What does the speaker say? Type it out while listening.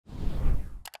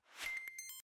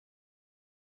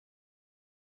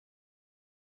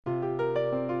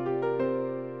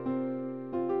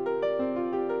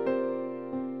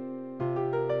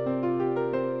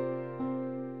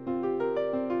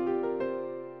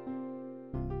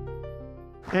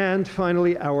And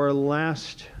finally, our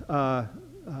last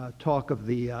talk of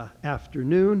the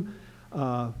afternoon,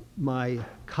 my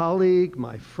colleague,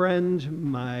 my friend,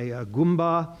 my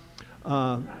Goomba,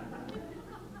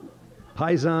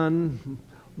 Paisan,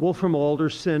 Wolfram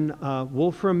Alderson.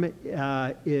 Wolfram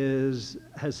has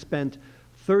spent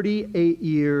 38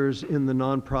 years in the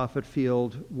nonprofit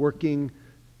field working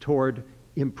toward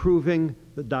improving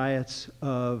the diets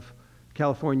of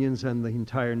Californians and the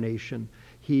entire nation.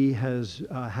 He has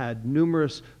had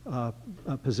numerous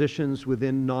positions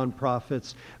within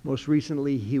nonprofits. Most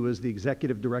recently, he was the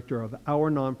executive director of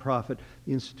our nonprofit,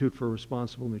 the Institute for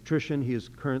Responsible Nutrition. He is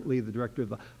currently the director of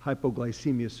the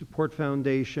Hypoglycemia Support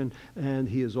Foundation, and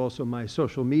he is also my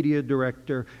social media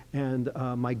director and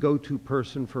my go-to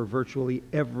person for virtually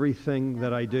everything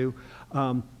that I do.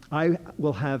 I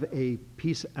will have a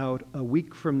piece out a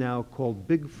week from now called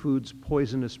Big Food's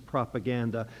Poisonous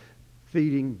Propaganda,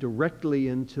 feeding directly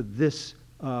into this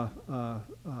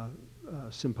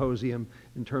symposium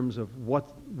in terms of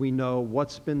what we know,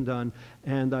 what's been done,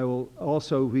 and I will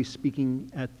also be speaking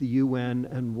at the UN,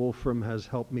 and Wolfram has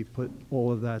helped me put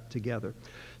all of that together.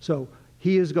 So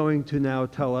he is going to now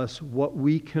tell us what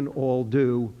we can all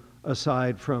do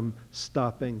aside from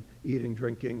stopping eating,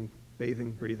 drinking,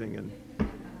 bathing, breathing, and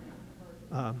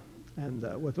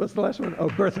what's the last one? Oh,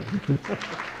 birthing.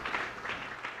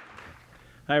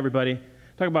 Hi, everybody.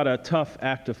 Talk about a tough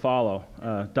act to follow.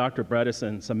 Dr.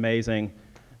 Bredeson's amazing.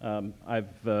 I've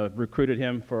recruited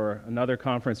him for another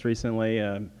conference recently,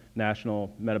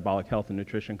 National Metabolic Health and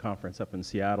Nutrition Conference up in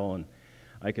Seattle, and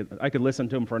I could listen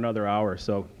to him for another hour,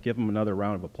 so give him another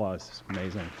round of applause. It's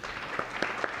amazing.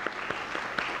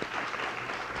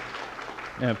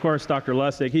 And of course, Dr.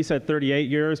 Lustig, he said 38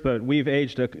 years, but we've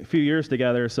aged a few years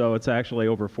together, so it's actually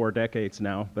over 4 decades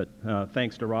now. But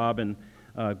thanks to Rob and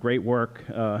great work.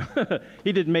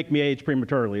 He didn't make me age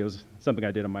prematurely. It was something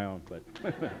I did on my own. But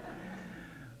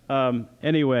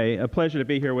anyway, a pleasure to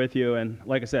be here with you. And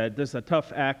like I said, this is a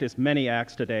tough act. It's many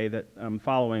acts today that I'm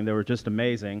following that were just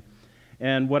amazing.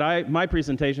 And my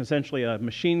presentation is essentially a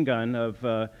machine gun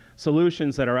of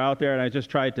solutions that are out there, and I just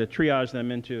tried to triage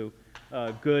them into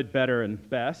good, better, and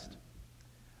best.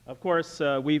 Of course,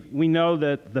 we know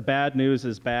that the bad news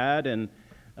is bad, and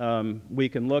we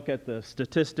can look at the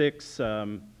statistics,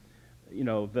 you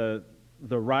know, the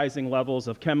rising levels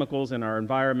of chemicals in our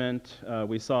environment.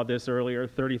 We saw this earlier,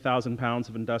 30,000 pounds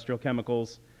of industrial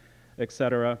chemicals, et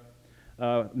cetera.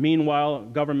 Meanwhile,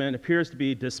 government appears to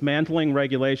be dismantling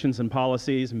regulations and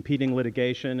policies, impeding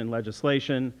litigation and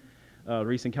legislation,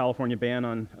 recent California ban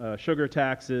on sugar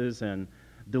taxes and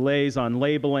delays on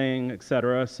labeling, et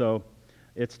cetera. So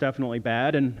it's definitely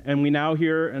bad, and we now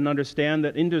hear and understand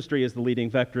that industry is the leading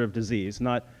vector of disease,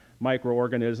 not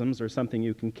microorganisms or something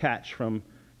you can catch from,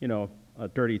 you know, a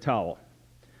dirty towel.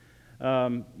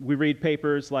 We read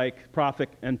papers like Profit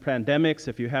and Pandemics.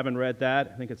 If you haven't read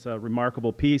that, I think it's a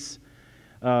remarkable piece.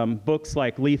 Books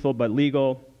like Lethal but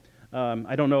Legal.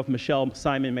 I don't know if Michelle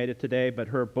Simon made it today, but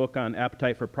her book on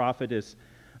Appetite for Profit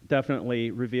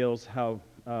definitely reveals how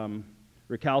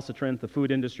recalcitrant the food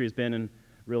industry has been in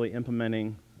really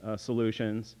implementing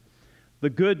solutions. The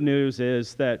good news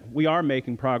is that we are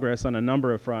making progress on a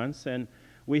number of fronts, and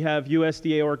we have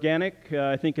USDA organic.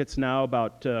 I think it's now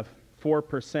about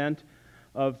 4%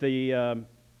 of the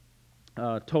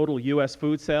total U.S.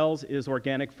 food sales is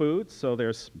organic food, so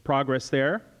there's progress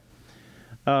there.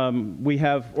 We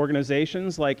have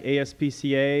organizations like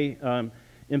ASPCA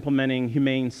implementing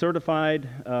Humane Certified,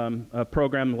 a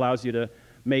program that allows you to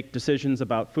make decisions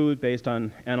about food based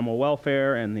on animal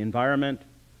welfare and the environment.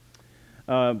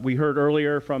 We heard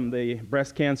earlier from the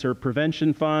Breast Cancer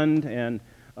Prevention Fund and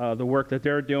the work that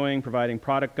they're doing, providing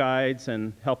product guides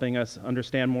and helping us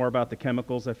understand more about the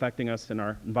chemicals affecting us in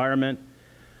our environment.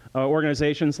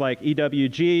 Organizations like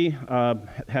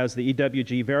EWG has the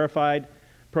EWG Verified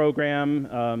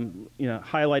program, you know,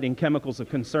 highlighting chemicals of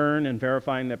concern and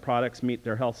verifying that products meet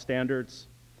their health standards.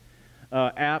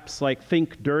 Apps like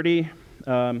Think Dirty,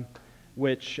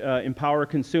 which empower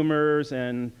consumers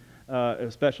and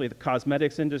especially the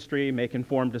cosmetics industry, make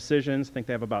informed decisions. I think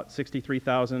they have about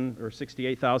 63,000 or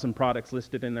 68,000 products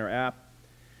listed in their app.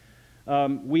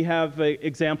 We have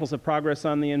examples of progress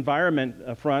on the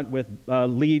environment front with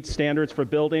LEED standards for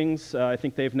buildings. I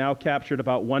think they've now captured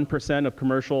about 1% of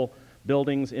commercial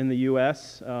buildings in the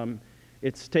U.S.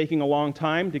 It's taking a long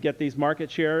time to get these market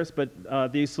shares,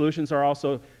 but these solutions are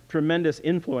also tremendous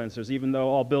influencers. Even though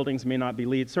all buildings may not be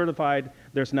LEED certified,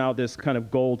 there's now this kind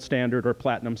of gold standard or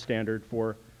platinum standard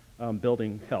for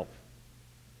building health.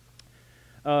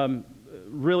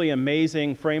 Really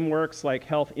amazing frameworks like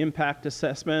health impact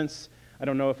assessments. I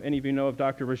don't know if any of you know of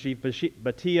Dr. Rajiv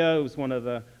Bhatia, who's one of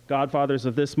the godfathers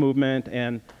of this movement,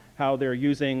 and how they're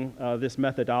using this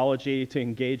methodology to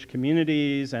engage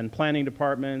communities and planning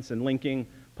departments and linking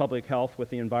public health with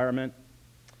the environment.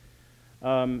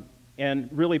 And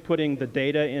really putting the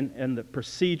data and the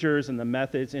procedures and the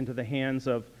methods into the hands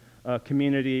of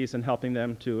communities and helping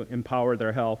them to empower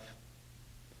their health.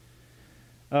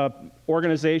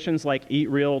 Organizations like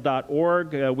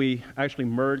eatreal.org, we actually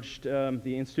merged the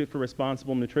Institute for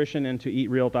Responsible Nutrition into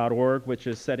eatreal.org, which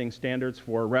is setting standards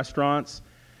for restaurants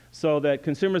so that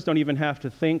consumers don't even have to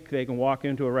think. They can walk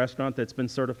into a restaurant that's been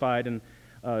certified, and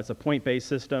it's a point-based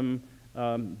system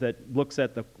that looks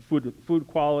at the food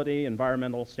quality,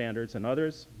 environmental standards, and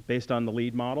others based on the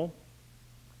LEED model.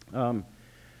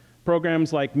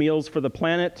 Programs like Meals for the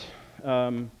Planet.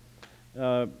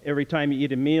 Every time you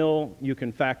eat a meal, you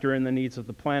can factor in the needs of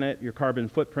the planet, your carbon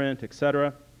footprint,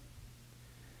 etc.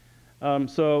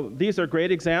 So these are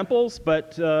great examples,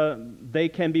 but they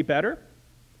can be better.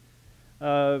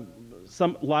 A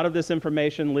lot of this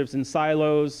information lives in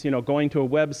silos. Going to a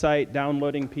website,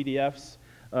 downloading PDFs,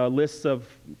 lists of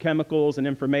chemicals and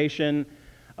information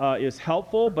is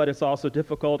helpful, but it's also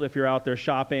difficult if you're out there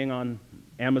shopping on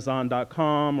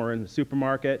Amazon.com or in the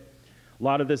supermarket. A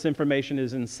lot of this information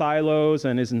is in silos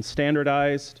and isn't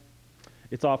standardized.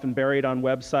 It's often buried on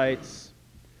websites.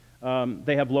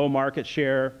 They have low market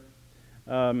share.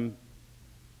 I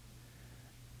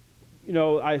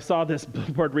saw this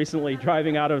billboard recently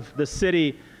driving out of the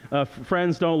city.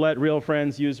 Friends don't let real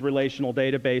friends use relational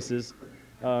databases.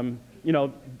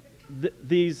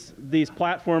 These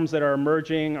platforms that are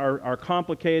emerging are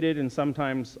complicated and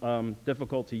sometimes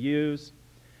difficult to use.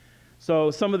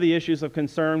 So some of the issues of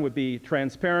concern would be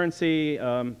transparency,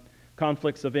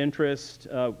 conflicts of interest,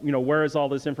 where is all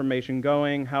this information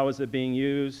going, how is it being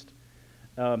used,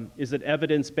 is it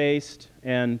evidence-based,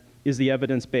 and is the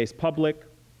evidence-based public?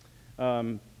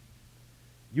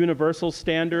 Universal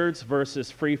standards versus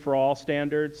free-for-all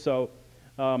standards. So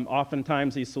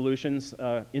oftentimes these solutions,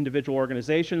 individual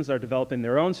organizations are developing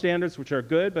their own standards, which are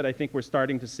good, but I think we're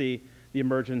starting to see the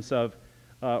emergence of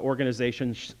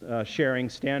organizations sharing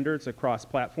standards across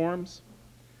platforms.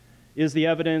 Is the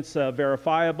evidence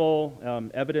verifiable,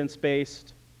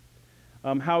 evidence-based?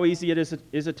 How easy is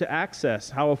it to access?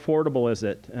 How affordable is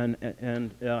it?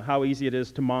 And how easy it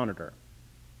is to monitor?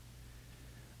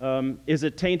 Is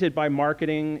it tainted by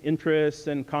marketing interests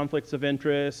and conflicts of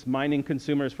interest, mining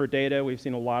consumers for data? We've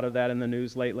seen a lot of that in the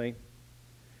news lately.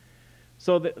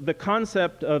 So the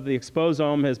concept of the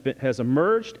exposome has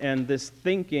emerged, and this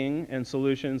thinking and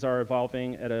solutions are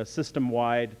evolving at a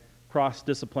system-wide,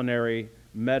 cross-disciplinary,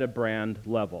 meta-brand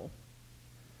level.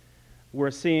 We're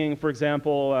seeing, for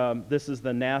example, this is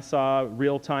the NASA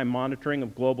real-time monitoring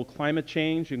of global climate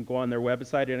change. You can go on their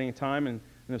website at any time and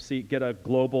get a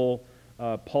global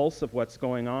pulse of what's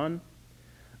going on.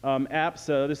 Apps,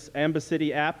 this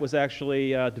Obesity app was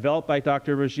actually developed by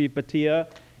Dr. Rajiv Bhatia,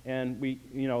 and we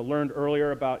learned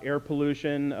earlier about air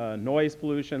pollution, noise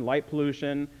pollution, light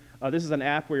pollution. This is an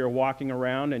app where you're walking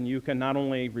around and you can not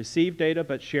only receive data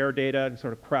but share data and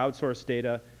sort of crowdsource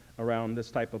data around this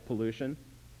type of pollution.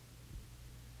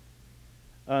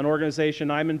 An organization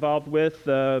I'm involved with,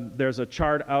 there's a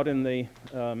chart out in the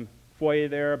foyer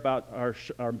there about our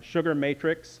sugar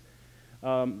matrix,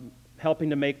 helping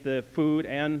to make the food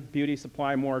and beauty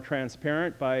supply more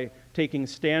transparent by taking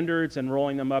standards and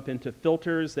rolling them up into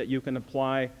filters that you can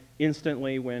apply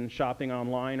instantly when shopping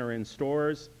online or in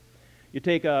stores. You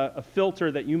take a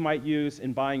filter that you might use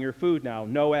in buying your food now,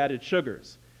 no added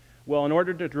sugars. Well, in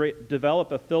order to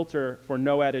develop a filter for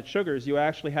no added sugars, you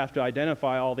actually have to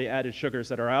identify all the added sugars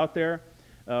that are out there.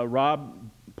 Rob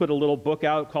put a little book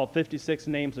out called 56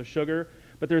 Names of Sugar,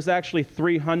 but there's actually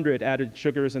 300 added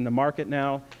sugars in the market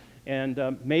now.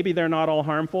 And maybe they're not all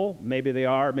harmful, maybe they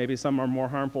are, maybe some are more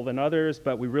harmful than others,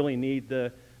 but we really need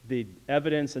the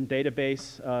evidence and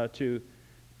database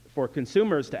for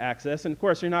consumers to access. And of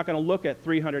course, you're not going to look at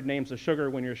 300 names of sugar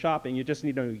when you're shopping. You just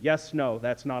need to know, yes, no,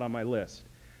 that's not on my list.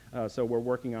 So we're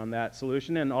working on that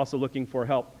solution and also looking for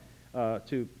help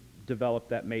to develop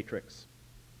that matrix.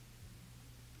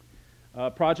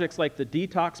 Projects like the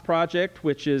Detox Project,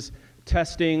 which is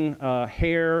testing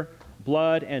hair,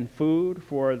 blood, and food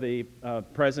for the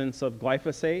presence of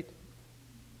glyphosate.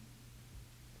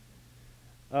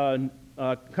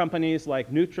 Companies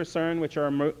like Nutrisern, which are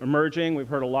emerging. We've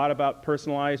heard a lot about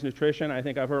personalized nutrition. I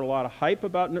think I've heard a lot of hype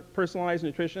about personalized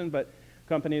nutrition, but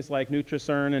companies like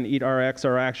Nutrisern and EatRx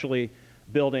are actually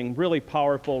building really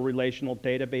powerful relational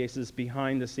databases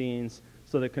behind the scenes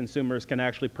so that consumers can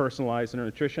actually personalize their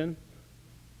nutrition.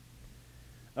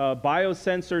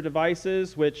 Biosensor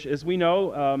devices, which, as we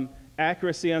know,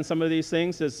 Accuracy on some of these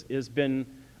things has been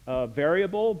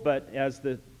variable, but as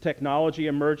the technology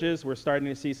emerges, we're starting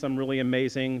to see some really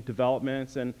amazing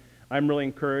developments, and I'm really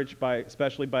encouraged by,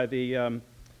 especially by the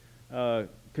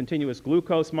continuous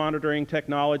glucose monitoring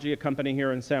technology. A company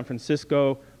here in San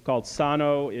Francisco called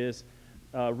Sano is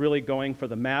really going for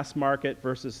the mass market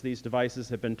versus these devices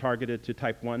have been targeted to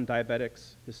type 1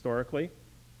 diabetics historically.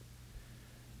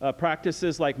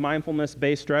 Practices like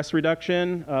mindfulness-based stress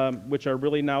reduction, which are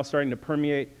really now starting to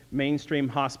permeate mainstream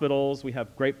hospitals. We have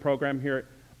a great program here at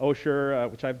Osher,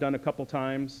 which I've done a couple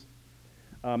times.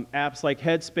 Apps like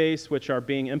Headspace, which are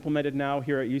being implemented now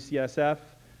here at UCSF,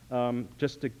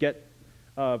 just to get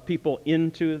people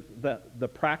into the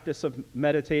practice of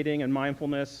meditating and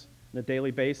mindfulness on a daily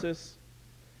basis.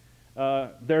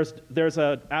 There's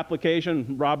an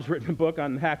application, Rob's written a book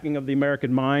on hacking of the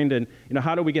American mind, and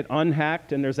how do we get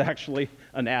unhacked, and there's actually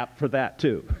an app for that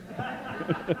too.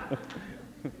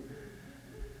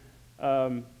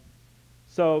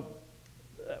 So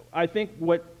I think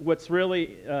what's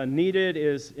really needed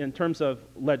is, in terms of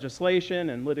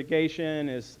legislation and litigation,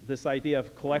 is this idea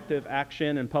of collective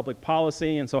action and public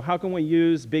policy. And so how can we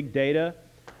use big data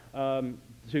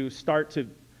to start to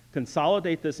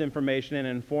consolidate this information and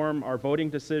inform our voting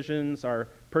decisions, our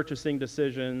purchasing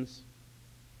decisions?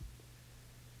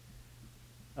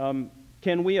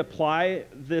 Can we apply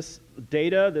this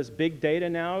data, this big data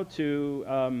now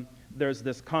to, there's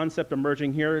this concept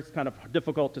emerging here. It's kind of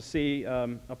difficult to see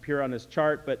up here on this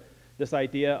chart, but this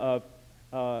idea of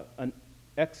an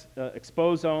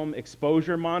exposome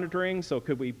exposure monitoring. So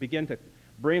could we begin to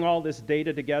bring all this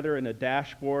data together in a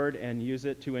dashboard and use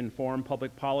it to inform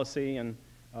public policy and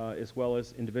as well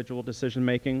as individual decision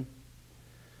making?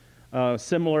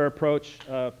 Similar approach,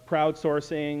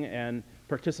 crowdsourcing and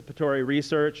participatory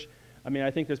research. I mean,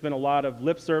 I think there's been a lot of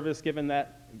lip service given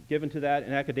to that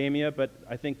in academia, but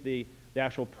I think the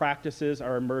actual practices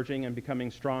are emerging and becoming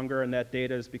stronger, and that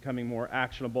data is becoming more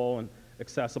actionable and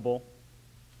accessible.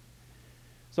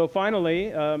 So finally,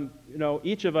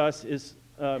 each of us is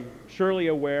surely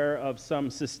aware of some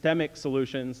systemic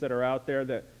solutions that are out there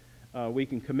that we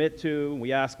can commit to.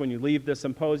 We ask when you leave the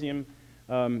symposium,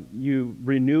 you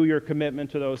renew your commitment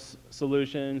to those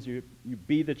solutions, you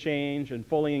be the change and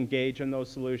fully engage in those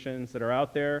solutions that are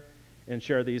out there, and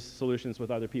share these solutions with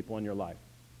other people in your life.